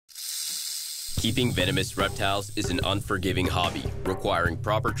Keeping venomous reptiles is an unforgiving hobby, requiring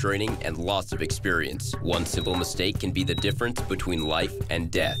proper training and lots of experience. One simple mistake can be the difference between life and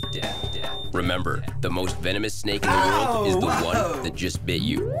death. Remember, the most venomous snake in the world is the one that just bit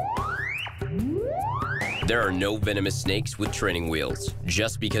you. There are no venomous snakes with training wheels.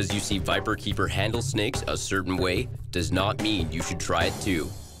 Just because you see viperkeeper handle snakes a certain way does not mean you should try it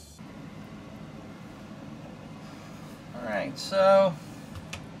too. Alright, so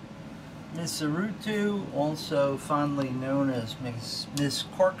Miss Arutu, also fondly known as Miss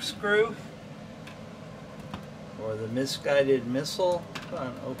Corkscrew, or the misguided missile. Come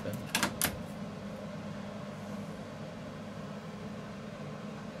on, open.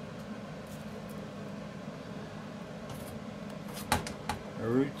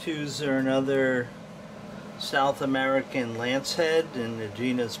 Arutus are another South American lancehead in the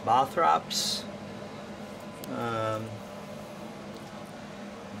genus Bothrops.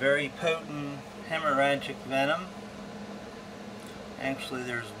 Very potent hemorrhagic venom. Actually,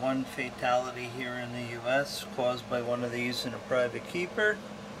 there's one fatality here in the U.S. caused by one of these in a private keeper.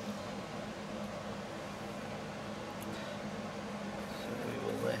 So we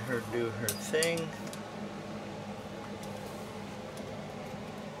will let her do her thing.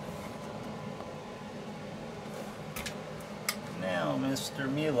 Now, Mr.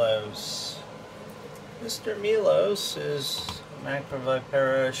 Milos. Mr. Milos is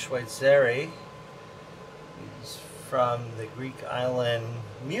Macrovipera schweitzeri. He's from the Greek island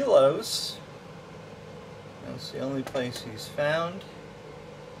Milos. That's the only place he's found.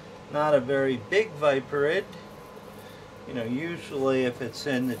 Not a very big viperid. You know, usually if it's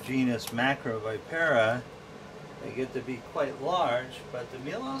in the genus Macrovipera, they get to be quite large, but the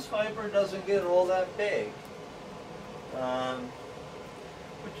Milos viper doesn't get all that big.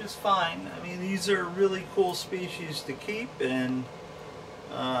 Which is fine. I mean, these are really cool species to keep, and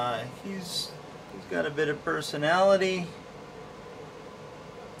he's got a bit of personality.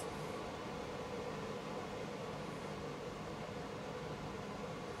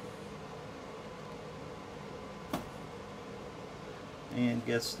 And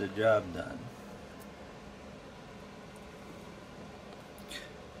gets the job done.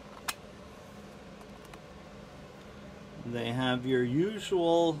 They have your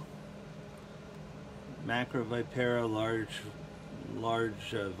usual Macrovipera large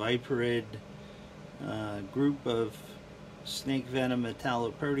viperid group of snake venom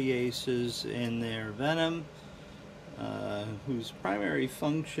metalloproteases in their venom, whose primary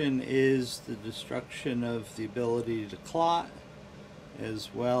function is the destruction of the ability to clot,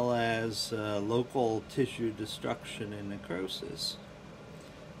 as well as local tissue destruction and necrosis.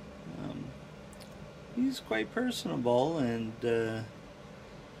 He's quite personable, and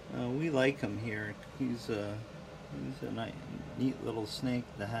we like him here. He's a neat little snake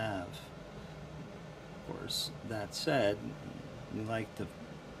to have. Of course, that said, we like to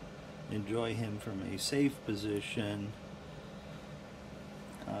enjoy him from a safe position.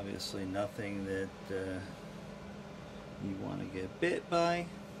 Obviously nothing that you want to get bit by,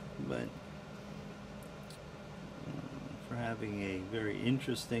 but for having a very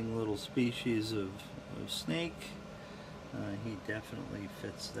interesting little species of snake, he definitely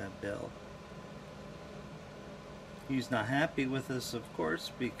fits that bill. He's not happy with us, of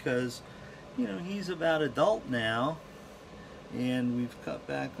course, because, you know, he's about adult now, and we've cut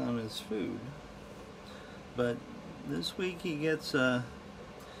back on his food. But this week he gets a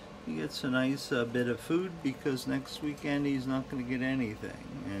nice bit of food, because next weekend he's not going to get anything,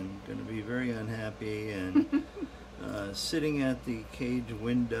 and going to be very unhappy, and sitting at the cage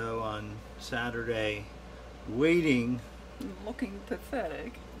window on Saturday, waiting, looking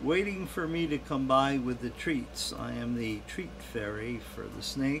pathetic, waiting for me to come by with the treats. I am the treat fairy for the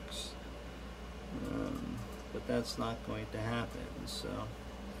snakes, but that's not going to happen. So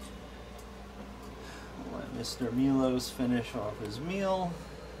I'll let Mr. Milos finish off his meal.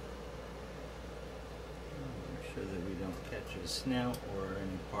 Make sure that we don't catch his snout or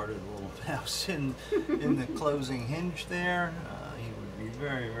any part of the little mouse in the closing hinge there. He would be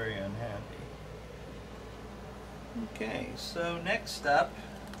very, very unhappy. Okay, so next up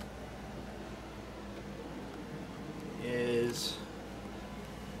is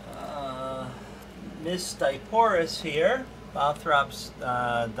Miss Diporus here, Bothrops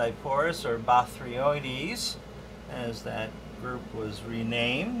diporus, or Bothrioides, as that group was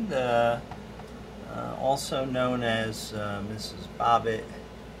renamed, also known as Mrs. Bobbit.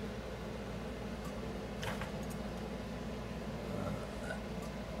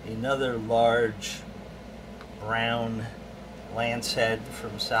 Another large brown lancehead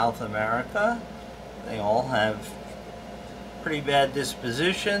from South America. They all have pretty bad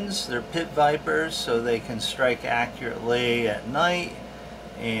dispositions. They're pit vipers, so they can strike accurately at night,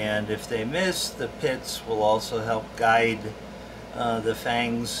 and if they miss, the pits will also help guide the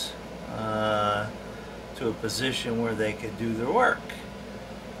fangs to a position where they could do their work.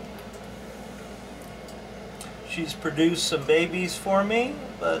 She's produced some babies for me,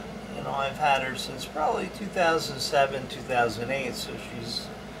 but you know, I've had her since probably 2007, 2008, so she's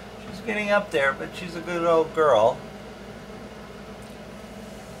getting up there, but she's a good old girl.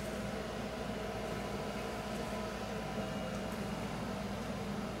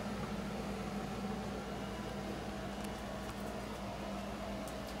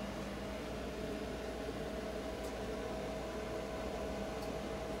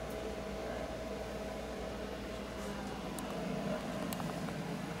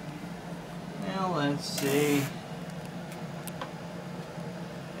 Now let's see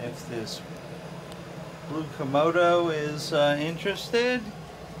if this blue Komodo is interested.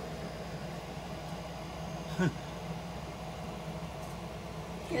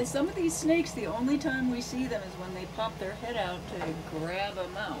 Yeah, some of these snakes, the only time we see them is when they pop their head out to grab a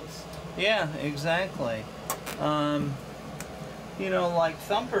mouse. Yeah, exactly. You know, like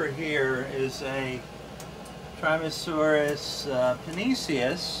Thumper here is a Trimesaurus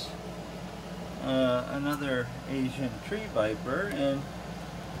panaceus, another Asian tree viper, and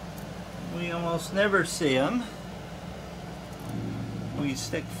we almost never see them. We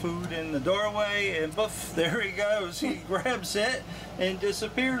stick food in the doorway and poof, there he goes. He grabs it and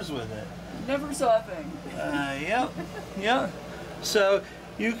disappears with it. Never saw a thing. Yep, yep. So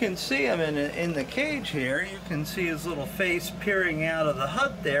you can see him in the cage here. You can see his little face peering out of the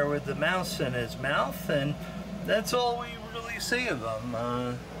hut there with the mouse in his mouth, and that's all we really see of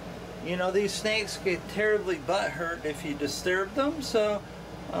him. You know, these snakes get terribly butthurt if you disturb them, so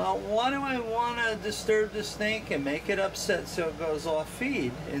why do I want to disturb the snake and make it upset so it goes off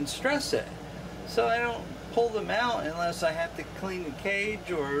feed and stress it? So I don't pull them out unless I have to clean the cage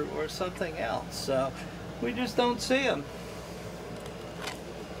or something else. So we just don't see them.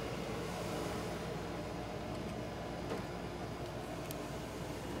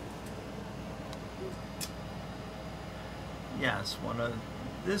 Yes,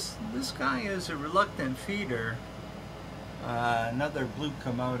 this guy is a reluctant feeder. Another blue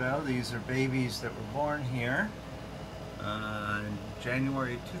Komodo. These are babies that were born here in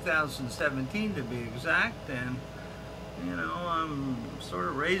January 2017 to be exact, and you know, I'm sort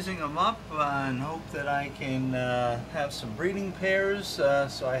of raising them up and hope that I can have some breeding pairs, so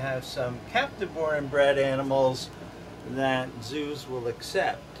I have some captive born and bred animals that zoos will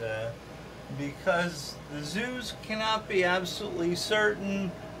accept, because the zoos cannot be absolutely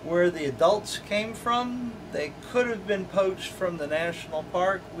certain where the adults came from. They could have been poached from the national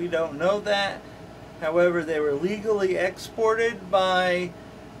park. We don't know that. However, they were legally exported by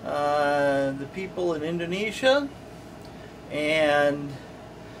the people in Indonesia, and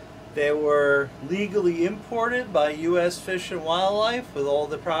they were legally imported by U.S. Fish and Wildlife with all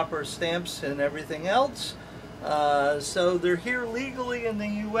the proper stamps and everything else. So they're here legally in the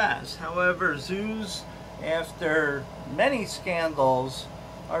U.S. However, zoos, after many scandals,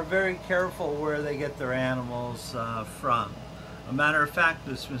 are very careful where they get their animals from. A matter of fact,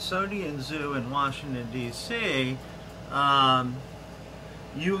 the Smithsonian Zoo in Washington, D.C.,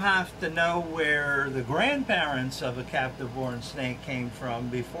 you have to know where the grandparents of a captive-born snake came from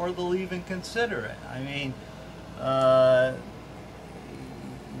before they'll even consider it. I mean,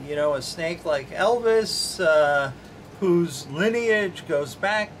 you know, a snake like Elvis, whose lineage goes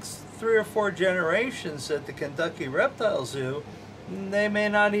back 3 or 4 generations at the Kentucky Reptile Zoo, they may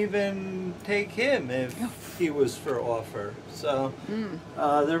not even take him if he was for offer. So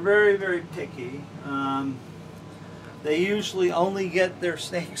they're very, very picky. They usually only get their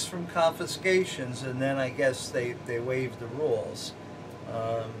snakes from confiscations, and then I guess they waive the rules.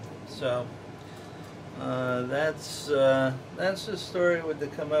 So that's the story with the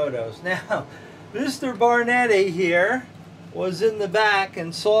Komodos. Now, Mr. Barnetti here was in the back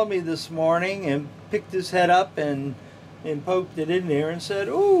and saw me this morning and picked his head up and poked it in there and said,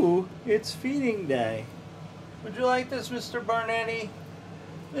 "Ooh, it's feeding day. Would you like this, Mr. Barnetti?"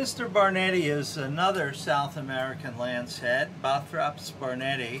 Mr. Barnetti is another South American lancehead, Bothrops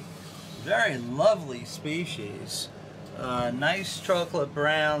barnetti. Very lovely species. Nice chocolate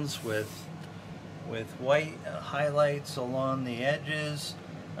browns with white highlights along the edges.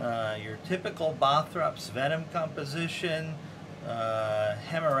 Your typical Bothrops venom composition,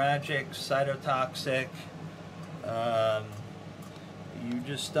 hemorrhagic, cytotoxic. You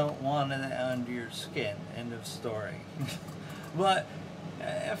just don't want it under your skin. End of story. But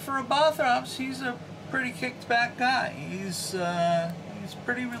for a Bothrops, he's a pretty kicked back guy. He's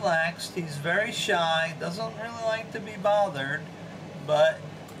pretty relaxed. He's very shy. Doesn't really like to be bothered, but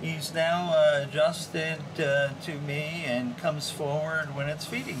he's now adjusted to me and comes forward when it's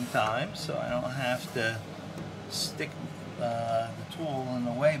feeding time, so I don't have to stick the tool in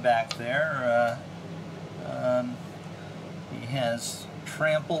the way back there. He has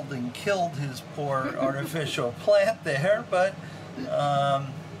trampled and killed his poor artificial plant there, but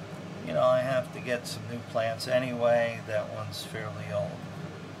you know, I have to get some new plants anyway. That one's fairly old.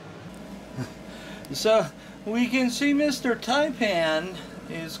 So we can see Mr. Taipan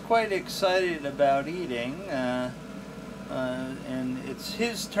is quite excited about eating, and it's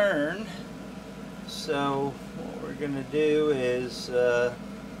his turn. So what we're going to do is we're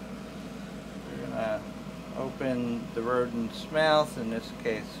going to open the rodent's mouth, in this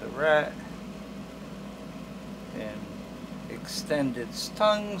case a rat, and extend its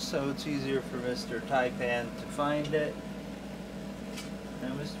tongue so it's easier for Mr. Taipan to find it.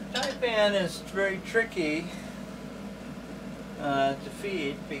 Now Mr. Taipan is very tricky to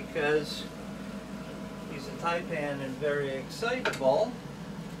feed because he's a taipan and very excitable.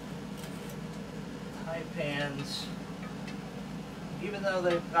 Taipans, even though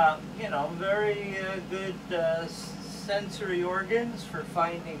they've got, you know, very good sensory organs for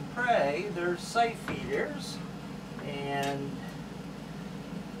finding prey, they're sight feeders, and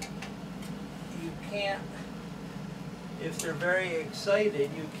you can't, if they're very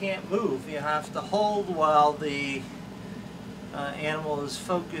excited, you can't move. You have to hold while the animal is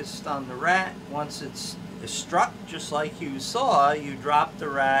focused on the rat. Once it's struck, just like you saw, you drop the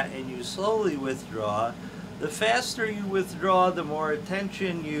rat and you slowly withdraw. The faster you withdraw, the more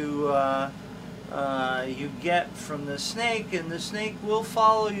attention you get from the snake, and the snake will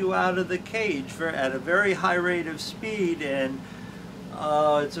follow you out of the cage at a very high rate of speed, and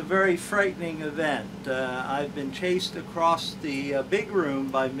it's a very frightening event. I've been chased across the big room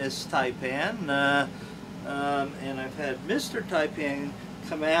by Miss Taipan, and I've had Mr. Taipan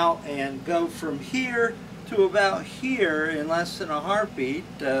come out and go from here to about here in less than a heartbeat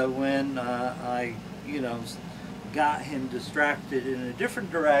when I, you know, got him distracted in a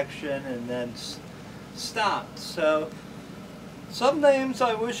different direction and then stopped. So sometimes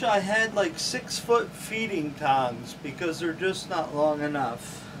I wish I had like 6-foot feeding tongs because they're just not long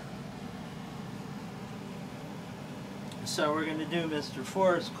enough. So we're going to do Mr.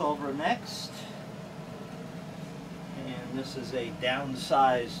 Forest Cobra next. And this is a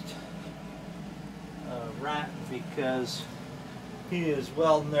downsized rat because he is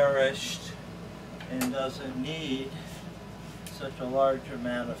well nourished and doesn't need such a large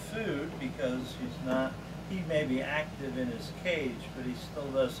amount of food because he's not, he may be active in his cage, but he still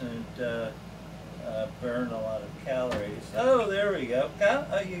doesn't burn a lot of calories. Oh, there we go.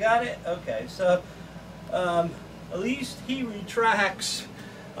 You got it? Okay, so at least he retracts.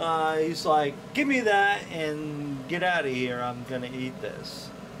 He's like, give me that and get out of here, I'm gonna eat this.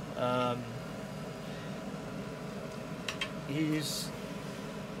 He's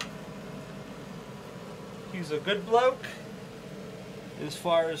a good bloke as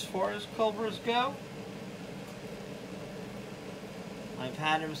far as forest cobras go. I've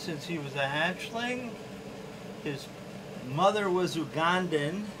had him since he was a hatchling. His mother was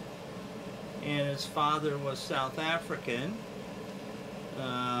Ugandan and his father was South African.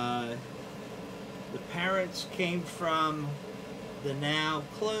 The parents came from the now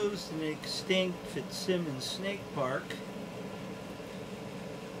closed and extinct Fitzsimmons Snake Park.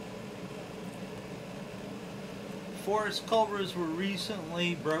 Forest cobras were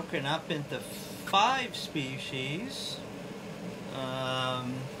recently broken up into 5 species.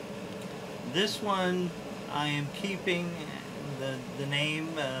 This one I am keeping the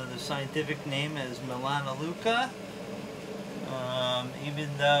name, the scientific name as Melanaluca. Even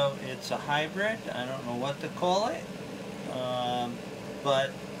though it's a hybrid, I don't know what to call it.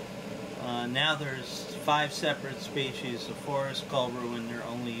 But now there's 5 separate species of forest cobra when there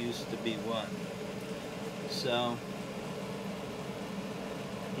only used to be 1. So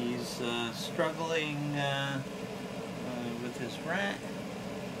he's struggling with his rat,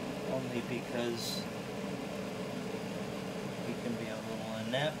 only because he can be a little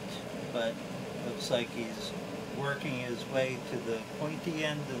inept, but looks like he's working his way to the pointy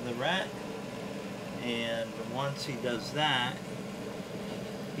end of the rat, and once he does that,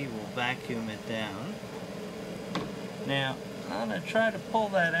 he will vacuum it down. Now, I'm going to try to pull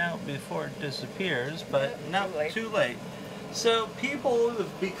that out before it disappears, but not too late. So people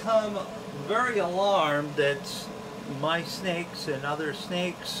have become very alarmed at my snakes and other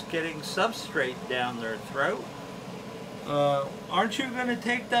snakes getting substrate down their throat. Aren't you going to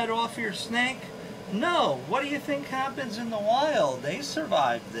take that off your snake? No, what do you think happens in the wild? They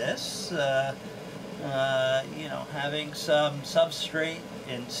survive this. You know, having some substrate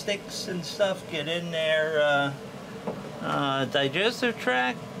and sticks and stuff get in their digestive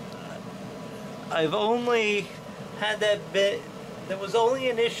tract. I've only had that bit. There was only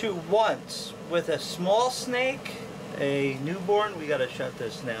an issue once with a small snake, a newborn. We gotta shut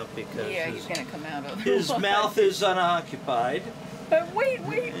this now because he's gonna come out of his mouth is unoccupied. But wait.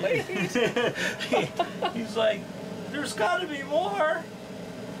 He's like, there's gotta be more.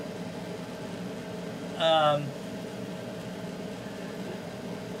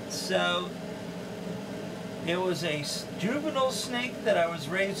 So it was a juvenile snake that I was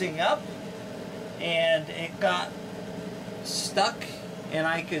raising up, and it got stuck, and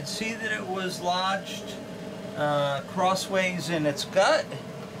I could see that it was lodged crossways in its gut.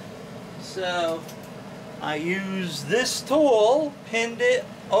 So I used this tool, pinned it,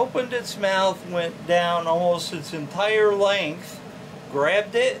 opened its mouth, went down almost its entire length,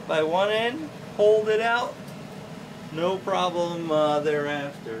 grabbed it by one end, pulled it out. No problem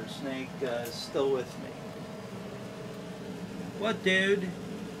thereafter. Snake is still with me. What, dude?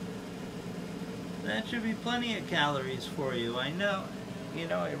 That should be plenty of calories for you. I know. You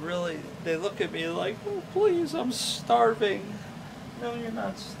know, they look at me like, oh, please, I'm starving. No, you're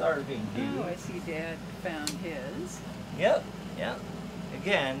not starving, dude. Oh, I see Dad found his. Yep.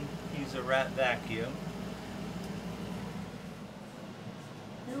 Again, he's a rat vacuum.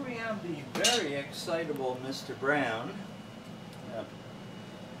 Here we have the very excitable Mr. Brown,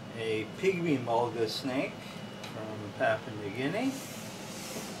 a pygmy mulga snake from Papua New Guinea.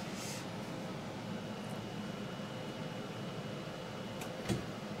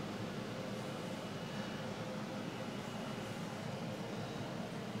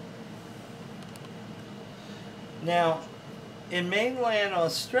 Now, in mainland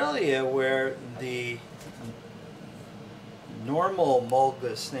Australia, where the normal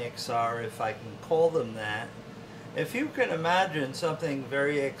mulga snakes are, if I can call them that, if you can imagine something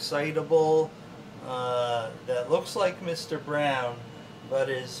very excitable that looks like Mr. Brown but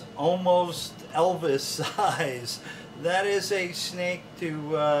is almost Elvis size, that is a snake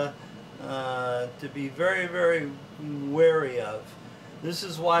to be very, very wary of. This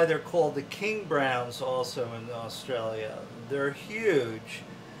is why they're called the king browns also in Australia. They're huge.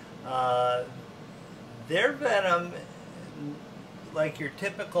 Their venom, like your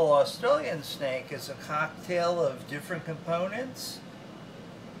typical Australian snake, is a cocktail of different components,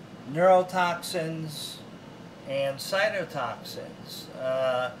 neurotoxins and cytotoxins.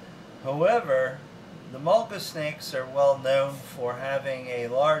 However, the mulga snakes are well known for having a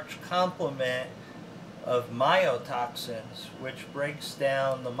large complement of myotoxins, which breaks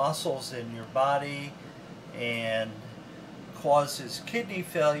down the muscles in your body and causes kidney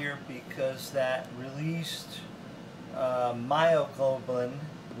failure because that released myoglobin,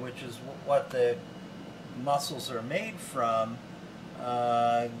 which is what the muscles are made from,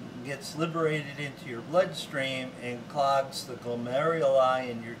 gets liberated into your bloodstream and clogs the glomeruli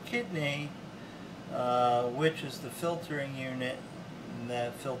in your kidney, which is the filtering unit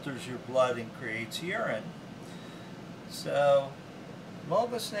that filters your blood and creates urine. So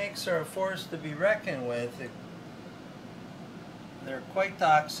mulga snakes are a force to be reckoned with. They're quite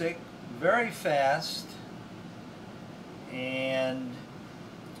toxic, very fast, and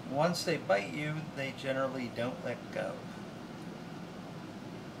once they bite you, they generally don't let go.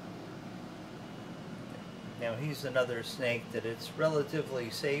 Now he's another snake that it's relatively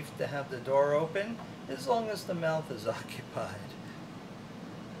safe to have the door open as long as the mouth is occupied.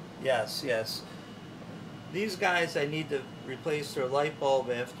 Yes. These guys, I need to replace their light bulb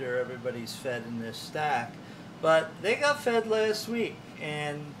after everybody's fed in this stack. But they got fed last week,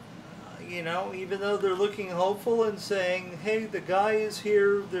 and you know, even though they're looking hopeful and saying, hey, the guy is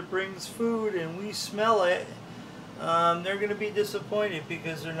here that brings food and we smell it, they're going to be disappointed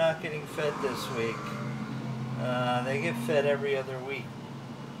because they're not getting fed this week. They get fed every other week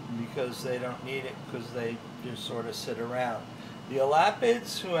because they don't need it, because they just sort of sit around. The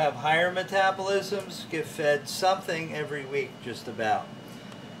elapids, who have higher metabolisms, get fed something every week, just about.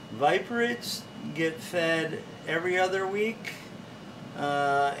 Viperids get fed every other week,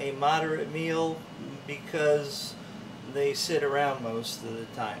 a moderate meal, because they sit around most of the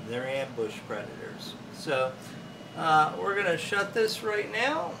time. They're ambush predators. So we're going to shut this right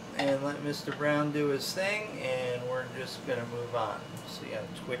now and let Mr. Brown do his thing, and we're just going to move on. See how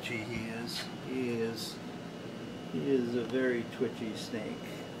twitchy he is. He is a very twitchy snake.